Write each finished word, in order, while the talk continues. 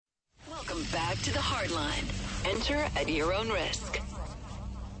back to the Hardline. Enter at your own risk.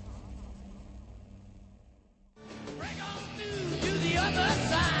 Break on through to the other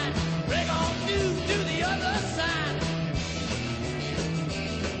side. Break on through to the other side.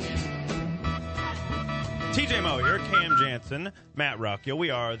 TJ Moe here, Cam Jansen, Matt Rocchio. We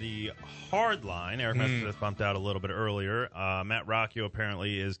are the Hardline. Eric Messer just bumped out a little bit earlier. Matt Rocchio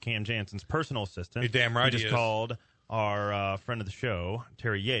apparently is Cam Jansen's personal assistant. You're damn right he just called our friend of the show,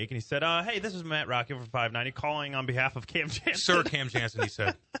 Terry Yake, and he said, hey, this is Matt Rocchio for 590 calling on behalf of Cam Jansen. Sir Cam Jansen, he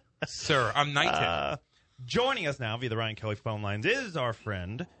said. Sir, I'm knighted. Joining us now via the Ryan Kelly phone lines is our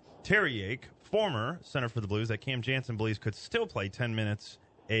friend, Terry Yake, former center for the Blues that Cam Jansen believes could still play 10 minutes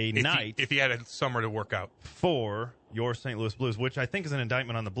night if he had a summer to work out for your St. Louis Blues, which I think is an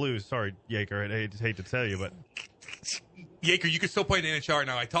indictment on the Blues. Sorry, Yaker, I hate to tell you, but Yaker, you could still play in the NHL right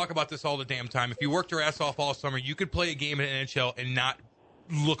now. I talk about this all the damn time. If you worked your ass off all summer, you could play a game in the NHL and not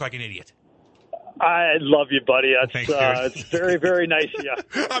look like an idiot. I love you, buddy. Thanks, It's very, very nice of you.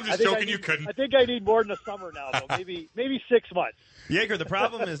 I'm just joking. You couldn't. I think I need more than a summer now, though. Maybe 6 months. Yaker, the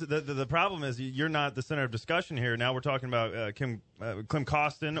problem is the problem is you're not the center of discussion here. Now we're talking about Clem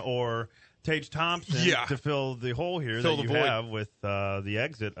Costin or Tage Thompson to fill the hole here that you have with the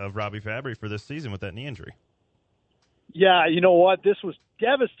exit of Robbie Fabbri for this season with that knee injury. Yeah, you know what? This was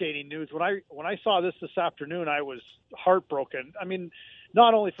devastating news. When I saw this afternoon, I was heartbroken. I mean,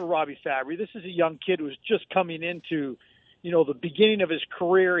 not only for Robbie Fabbri, this is a young kid who's just coming into, the beginning of his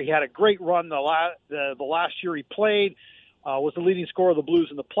career. He had a great run the last year he played, was the leading scorer of the Blues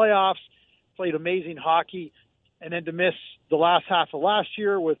in the playoffs, played amazing hockey, and then to miss the last half of last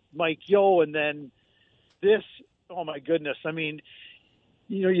year with Mike Yeo, and then this, oh my goodness. I mean,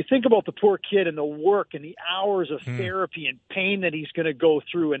 you think about the poor kid and the work and the hours of therapy and pain that he's going to go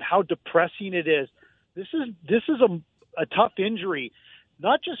through and how depressing it is. This is a tough injury,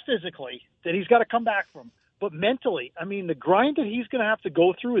 not just physically that he's got to come back from, but mentally. I mean, the grind that he's going to have to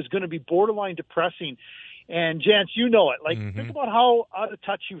go through is going to be borderline depressing. And Jance, you know it. Like, think about how out of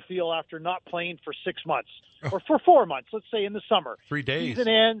touch you feel after not playing for 6 months or for 4 months, let's say in the summer. 3 days. Season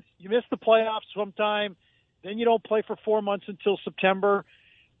ends, you miss the playoffs sometime, then you don't play for 4 months until September.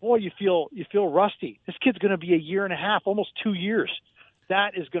 Boy, you feel rusty. This kid's going to be a year and a half, almost 2 years.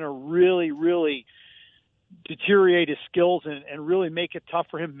 That is going to really, really deteriorate his skills and really make it tough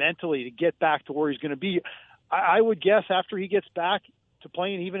for him mentally to get back to where he's going to be. I would guess after he gets back to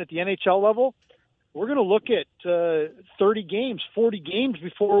playing even at the NHL level, we're going to look at 30 games, 40 games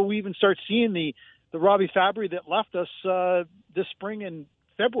before we even start seeing the Robbie Fabbri that left us this spring in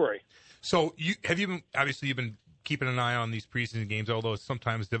February. So you've been keeping an eye on these preseason games, although it's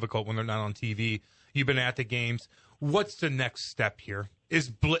sometimes difficult when they're not on TV. You've been at the games. What's the next step here?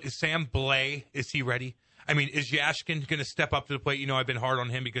 Is Sam Blais, is he ready? I mean, is Yashkin going to step up to the plate? I've been hard on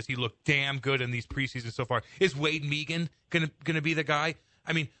him because he looked damn good in these preseasons so far. Is Wade Megan going to be the guy?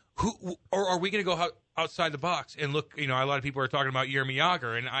 I mean, or are we going to go outside the box and look? A lot of people are talking about Jaromir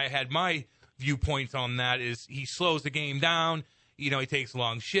Jagr, and I had my viewpoints on that. Is he slows the game down? He takes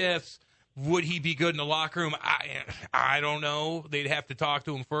long shifts. Would he be good in the locker room? I don't know. They'd have to talk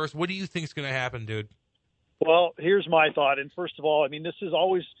to him first. What do you think is going to happen, dude? Well, here's my thought. And first of all, I mean, this is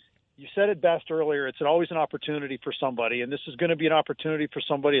always, you said it best earlier, it's always an opportunity for somebody, and this is going to be an opportunity for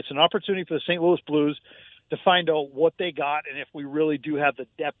somebody. It's an opportunity for the St. Louis Blues to find out what they got and if we really do have the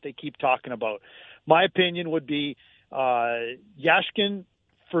depth they keep talking about. My opinion would be Yashkin,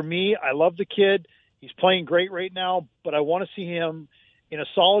 for me, I love the kid. He's playing great right now, but I want to see him in a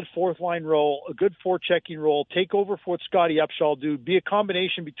solid fourth-line role, a good forechecking role, take over for what Scotty Upshall do, be a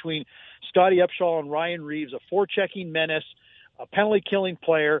combination between Scotty Upshall and Ryan Reeves, a forechecking menace, a penalty-killing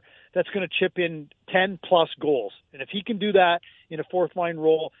player that's going to chip in 10-plus goals. And if he can do that in a fourth-line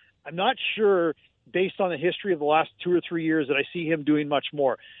role, I'm not sure, based on the history of the last 2 or 3 years, that I see him doing much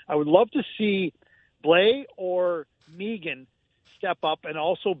more. I would love to see Blais or Megan step up and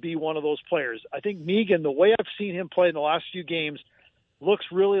also be one of those players. I think Megan, the way I've seen him play in the last few games, looks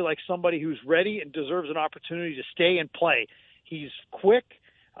really like somebody who's ready and deserves an opportunity to stay and play. He's quick.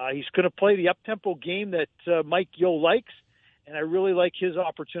 He's going to play the up-tempo game that Mike Yeo likes, and I really like his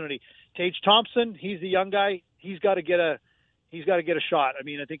opportunity. Tage Thompson, he's the young guy. He's got to get a shot. I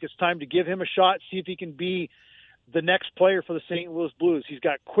mean, I think it's time to give him a shot, see if he can be the next player for the St. Louis Blues. He's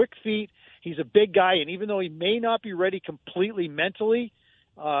got quick feet. He's a big guy, and even though he may not be ready completely mentally,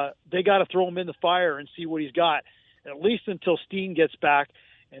 they got to throw him in the fire and see what he's got, at least until Steen gets back.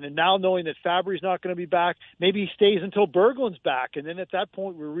 And then now knowing that Fabbri's not going to be back, maybe he stays until Berglund's back, and then at that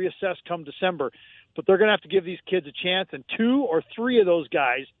point we reassess come December. But they're going to have to give these kids a chance, and 2 or 3 of those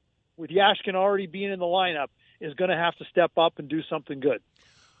guys, with Yashkin already being in the lineup, is going to have to step up and do something good.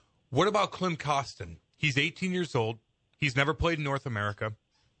 What about Klim Kostin? He's 18 years old. He's never played in North America.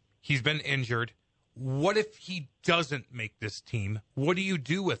 He's been injured. What if he doesn't make this team? What do you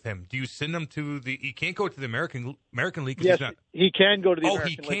do with him? Do you send him to the? He can't go to the American League. Yes, he's not, he can go to the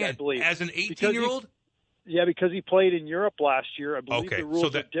American League, I believe. As an 18-year-old? Yeah, because he played in Europe last year. I believe the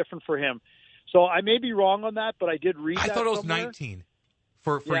rules are different for him. So I may be wrong on that, but I did read that I thought it was somewhere. 19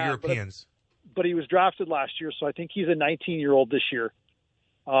 for Europeans. But he was drafted last year, so I think he's a 19-year-old this year.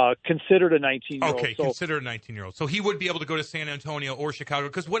 Considered a 19-year-old. Okay, considered a 19-year-old. So he would be able to go to San Antonio or Chicago,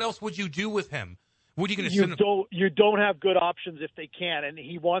 because what else would you do with him? What are you going to send him? You don't have good options if they can, and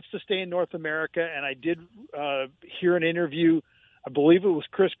he wants to stay in North America, and I did hear an interview, I believe it was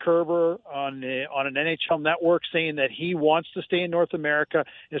Chris Kerber on an NHL network, saying that he wants to stay in North America,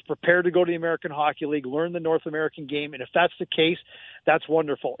 is prepared to go to the American Hockey League, learn the North American game, and if that's the case, that's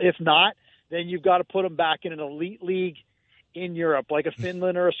wonderful. If not, then you've got to put him back in an elite league in Europe, like a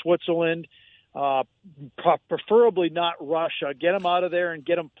Finland or a Switzerland, preferably not Russia. Get him out of there and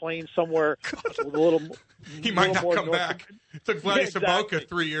get him playing somewhere with a little. He might not come back. It took Vladdy Saboka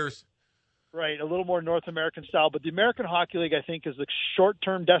 3 years. Right, a little more North American style. But the American Hockey League, I think, is a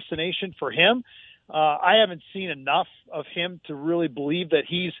short-term destination for him. I haven't seen enough of him to really believe that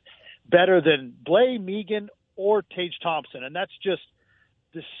he's better than Blais, Megan, or Tage Thompson. And that's just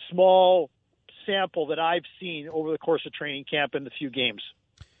this small sample that I've seen over the course of training camp in the few games.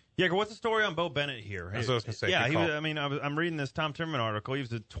 Yeah, what's the story on Bo Bennett here? That's what I was going to say. Yeah, I'm reading this Tom Timmerman article. He was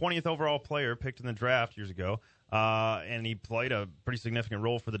the 20th overall player picked in the draft years ago, and he played a pretty significant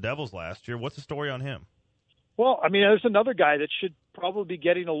role for the Devils last year. What's the story on him? Well, I mean, there's another guy that should probably be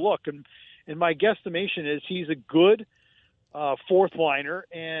getting a look, and my guesstimation is he's a good fourth liner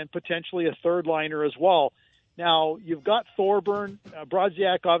and potentially a third liner as well. Now, you've got Thorburn.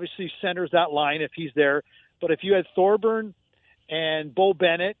 Brodziak obviously centers that line if he's there. But if you had Thorburn and Bo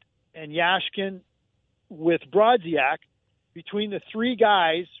Bennett and Yashkin with Brodziak, between the three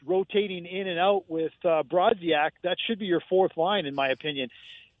guys rotating in and out with Brodziak, that should be your fourth line, in my opinion.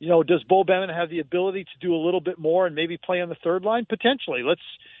 You know, does Bo Bennett have the ability to do a little bit more and maybe play on the third line? Potentially.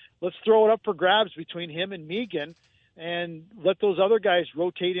 Let's throw it up for grabs between him and Megan, and let those other guys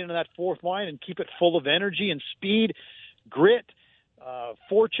rotate into that fourth line and keep it full of energy and speed, grit,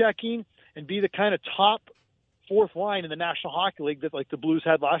 forechecking, and be the kind of top fourth line in the National Hockey League that like the Blues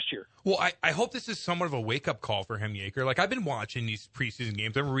had last year. Well, I hope this is somewhat of a wake-up call for him, Yake. Like, I've been watching these preseason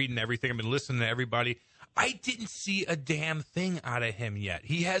games. I've been reading everything. I've been listening to everybody. I didn't see a damn thing out of him yet.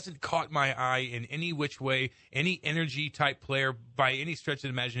 He hasn't caught my eye in any which way, any energy-type player by any stretch of the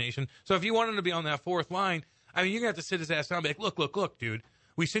imagination. So if you want him to be on that fourth line, I mean, you're going to have to sit his ass down and be like, look, dude.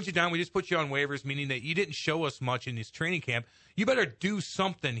 We sent you down. We just put you on waivers, meaning that you didn't show us much in this training camp. You better do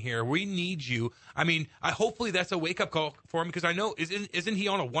something here. We need you. I mean, hopefully that's a wake-up call for him, because I know, isn't he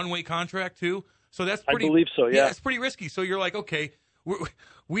on a one-way contract too? So that's pretty. I believe so, yeah. It's pretty risky. So you're like, okay,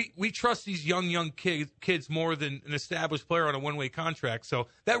 we trust these young kids more than an established player on a one-way contract. So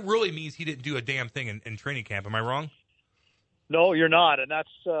that really means he didn't do a damn thing in training camp. Am I wrong? No, you're not, and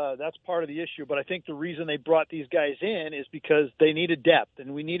that's part of the issue. But I think the reason they brought these guys in is because they needed depth,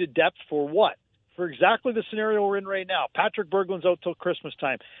 and we needed depth for what? For exactly the scenario we're in right now. Patrick Berglund's out till Christmas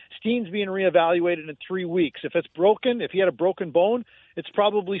time. Steen's being reevaluated in 3 weeks. If it's broken, if he had a broken bone, it's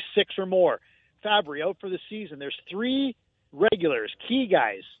probably 6 or more. Fabbri out for the season. There's 3 regulars, key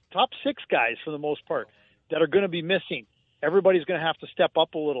guys, top 6 guys for the most part, that are going to be missing. Everybody's going to have to step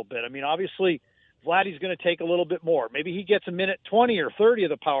up a little bit. I mean, obviously, Vladdy's going to take a little bit more. Maybe he gets a minute 20 or 30 of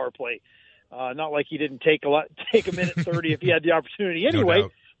the power play. Not like he didn't take a minute 30 if he had the opportunity anyway. No,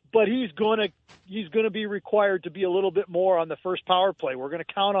 but he's going to be required to be a little bit more on the first power play. We're going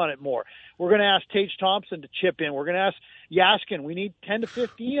to count on it more. We're going to ask Tage Thompson to chip in. We're going to ask Yashkin. We need 10 to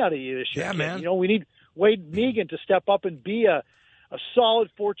 15 out of you this year. Yeah, man. You know, we need Wade Megan to step up and be a solid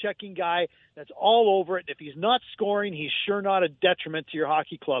forechecking guy that's all over it. If he's not scoring, he's sure not a detriment to your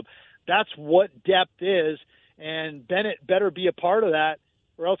hockey club. That's what depth is, and Bennett better be a part of that,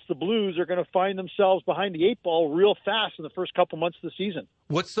 or else the Blues are going to find themselves behind the 8 ball real fast in the first couple months of the season.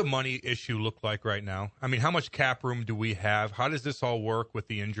 What's the money issue look like right now? I mean, how much cap room do we have? How does this all work with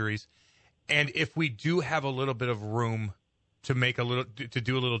the injuries? And if we do have a little bit of room to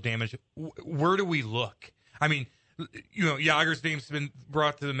do a little damage, where do we look? I mean, you know, Yager's name's been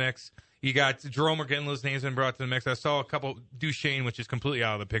brought to the mix. You got Jerome Ginla's name's been brought to the mix. I saw a couple, Duchesne, which is completely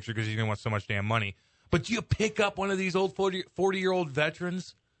out of the picture because he's going to want so much damn money. But do you pick up one of these old 40-year-old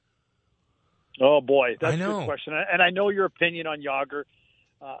veterans? Oh, boy. That's a good question. And I know your opinion on Yager,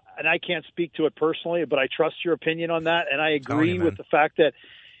 and I can't speak to it personally, but I trust your opinion on that. And I agree with the fact that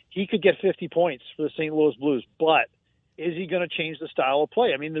he could get 50 points for the St. Louis Blues. But is he going to change the style of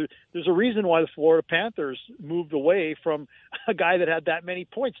play? I mean, there's a reason why the Florida Panthers moved away from a guy that had that many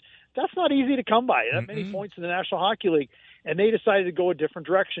points. That's not easy to come by, that many points in the National Hockey League. And they decided to go a different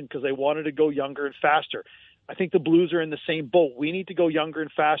direction because they wanted to go younger and faster. I think the Blues are in the same boat. We need to go younger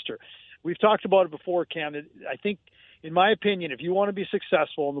and faster. We've talked about it before, Cam. I think, in my opinion, if you want to be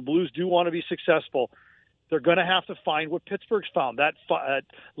successful, and the Blues do want to be successful, they're going to have to find what Pittsburgh's found, that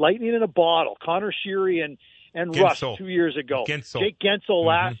lightning in a bottle. Connor Sheary and Russ 2 years ago. Jake Gensel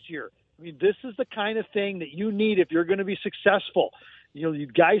last year. I mean, this is the kind of thing that you need if you're going to be successful. You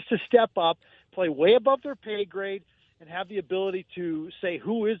need guys to step up, play way above their pay grade, and have the ability to say,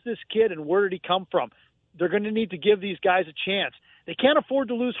 who is this kid and where did he come from? They're going to need to give these guys a chance. They can't afford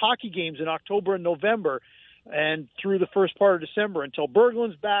to lose hockey games in October and November and through the first part of December until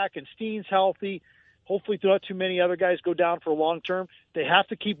Berglund's back and Steen's healthy. Hopefully not too many other guys go down for long term. They have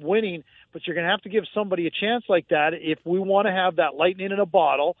to keep winning, but you're going to have to give somebody a chance like that if we want to have that lightning in a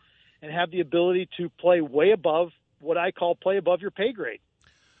bottle and have the ability to play way above what I call play above your pay grade.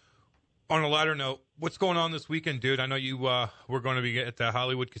 On a lighter note, what's going on this weekend, dude? I know you were going to be at the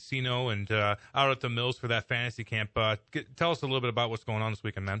Hollywood Casino and out at the Mills for that fantasy camp. Tell us a little bit about what's going on this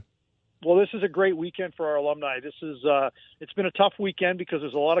weekend, man. Well, this is a great weekend for our alumni. This is it's been a tough weekend because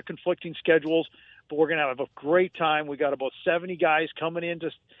there's a lot of conflicting schedules, but we're going to have a great time. We got about 70 guys coming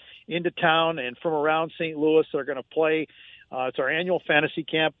into town and from around St. Louis. They're going to play. It's our annual fantasy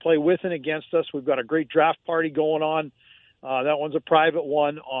camp, play with and against us. We've got a great draft party going on. That one's a private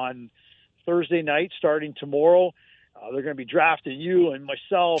one on Thursday night starting tomorrow. They're going to be drafting you and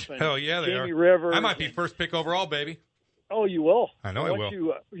myself and Hell yeah, they Jamie are. Rivers. I might be first pick overall, baby. Oh, you will. I know I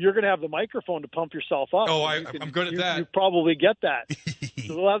will. You're going to have the microphone to pump yourself up. Oh, I'm good at that. You probably get that.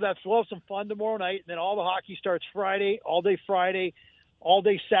 So we'll have some fun tomorrow night, and then all the hockey starts Friday, all day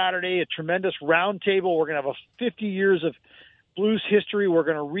Saturday, a tremendous round table. We're going to have 50 years of Blues history. We're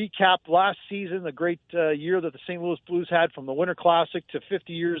going to recap last season, the great year that the St. Louis Blues had from the Winter Classic to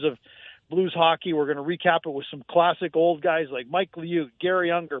 50 years of Blues hockey. We're going to recap it with some classic old guys like Mike Liu,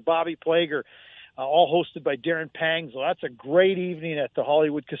 Gary Unger, Bobby Plager, all hosted by Darren Pang. So that's a great evening at the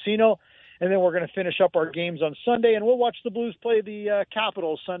Hollywood Casino. And then we're going to finish up our games on Sunday, and we'll watch the Blues play the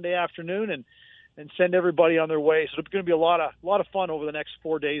Capitals Sunday afternoon and send everybody on their way. So it's going to be a lot of fun over the next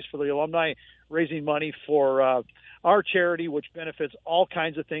 4 days for the alumni, raising money for our charity, which benefits all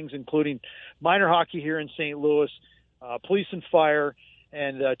kinds of things, including minor hockey here in St. Louis, police and fire,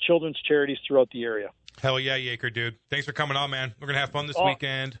 and children's charities throughout the area. Hell yeah, Yaker, dude. Thanks for coming on, man. We're going to have fun this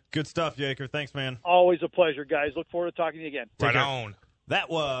weekend. Good stuff, Yaker. Thanks, man. Always a pleasure, guys. Look forward to talking to you again. Right on. That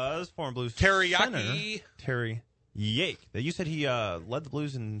was former Blues Teriyaki. Terry Yake. You said he led the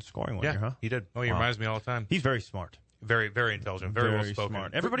Blues in scoring one year, huh? He did. Oh, he reminds me all the time. He's very smart. Very, very intelligent. Very well spoken.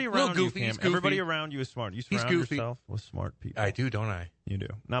 Smart. Everybody around you, Cam, everybody around you is smart. You surround goofy. yourself with smart people. I do, don't I? You do.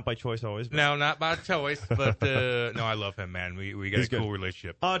 Not by choice always. But... No, not by choice. But no, I love him, man. We got a cool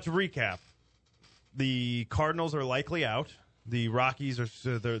relationship. To recap, the Cardinals are likely out. The Rockies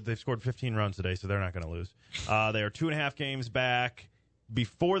they've scored 15 runs today, so they're not going to lose. They are 2.5 games back. They're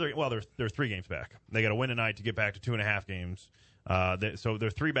 3 games back. They got to win tonight to get back to 2.5 games. So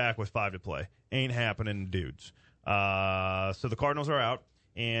they're 3 back with 5 to play. Ain't happening, dudes. So the Cardinals are out,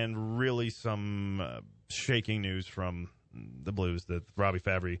 and really some shaking news from the Blues that Robbie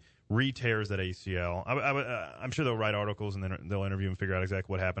Fabbri re-tears that ACL. I'm sure they'll write articles and then they'll interview and figure out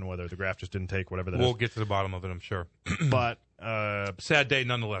exactly what happened, whether the graft just didn't take, whatever that is. We'll get to the bottom of it, I'm sure. But sad day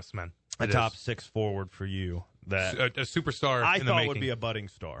nonetheless, man. A top 6 forward for you. That a superstar I in the thought making. would be a budding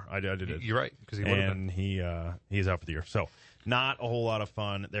star. I did it. You're right, because he would have been. And he's out for the year. So not a whole lot of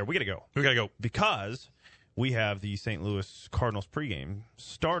fun there. We got to go because we have the St. Louis Cardinals pregame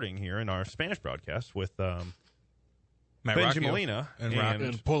starting here in our Spanish broadcast with Benji Molina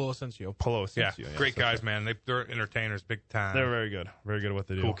and Polo Asensio. Yeah, great guys, man. They're entertainers, big time. They're very good at what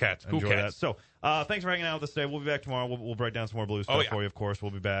they do. Cool cats. Enjoy that. So thanks for hanging out with us today. We'll be back tomorrow. We'll break down some more Blues stuff for you, of course.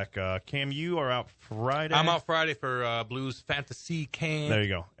 We'll be back. Cam, you are out Friday. I'm out Friday for Blues Fantasy Camp. There you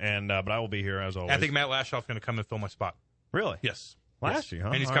go. And but I will be here as always. I think Matt Lashoff's going to come and fill my spot. Really? Yes. Last year, huh?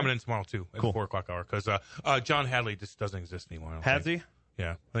 And he's coming in tomorrow, too, at the 4 o'clock hour, because John Hadley just doesn't exist anymore. Has he?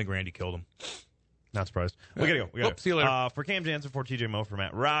 Yeah. I think Randy killed him. Not surprised. We got to go. See you later. For Cam Jansen, for TJ Moe, for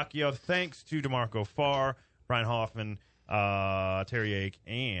Matt Rocchio, thanks to DeMarco Farr, Brian Hoffman, Terry Yake,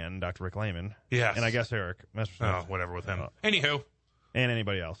 and Dr. Rick Lehman. Yes. And I guess Eric Messersmith. Oh, whatever with him. Anywho. And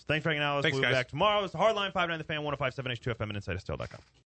anybody else. Thanks for hanging out with us. We'll be back tomorrow. It's the Hardline 5-9 The Fan, 105.7 H2FM, and InsideSTL.com.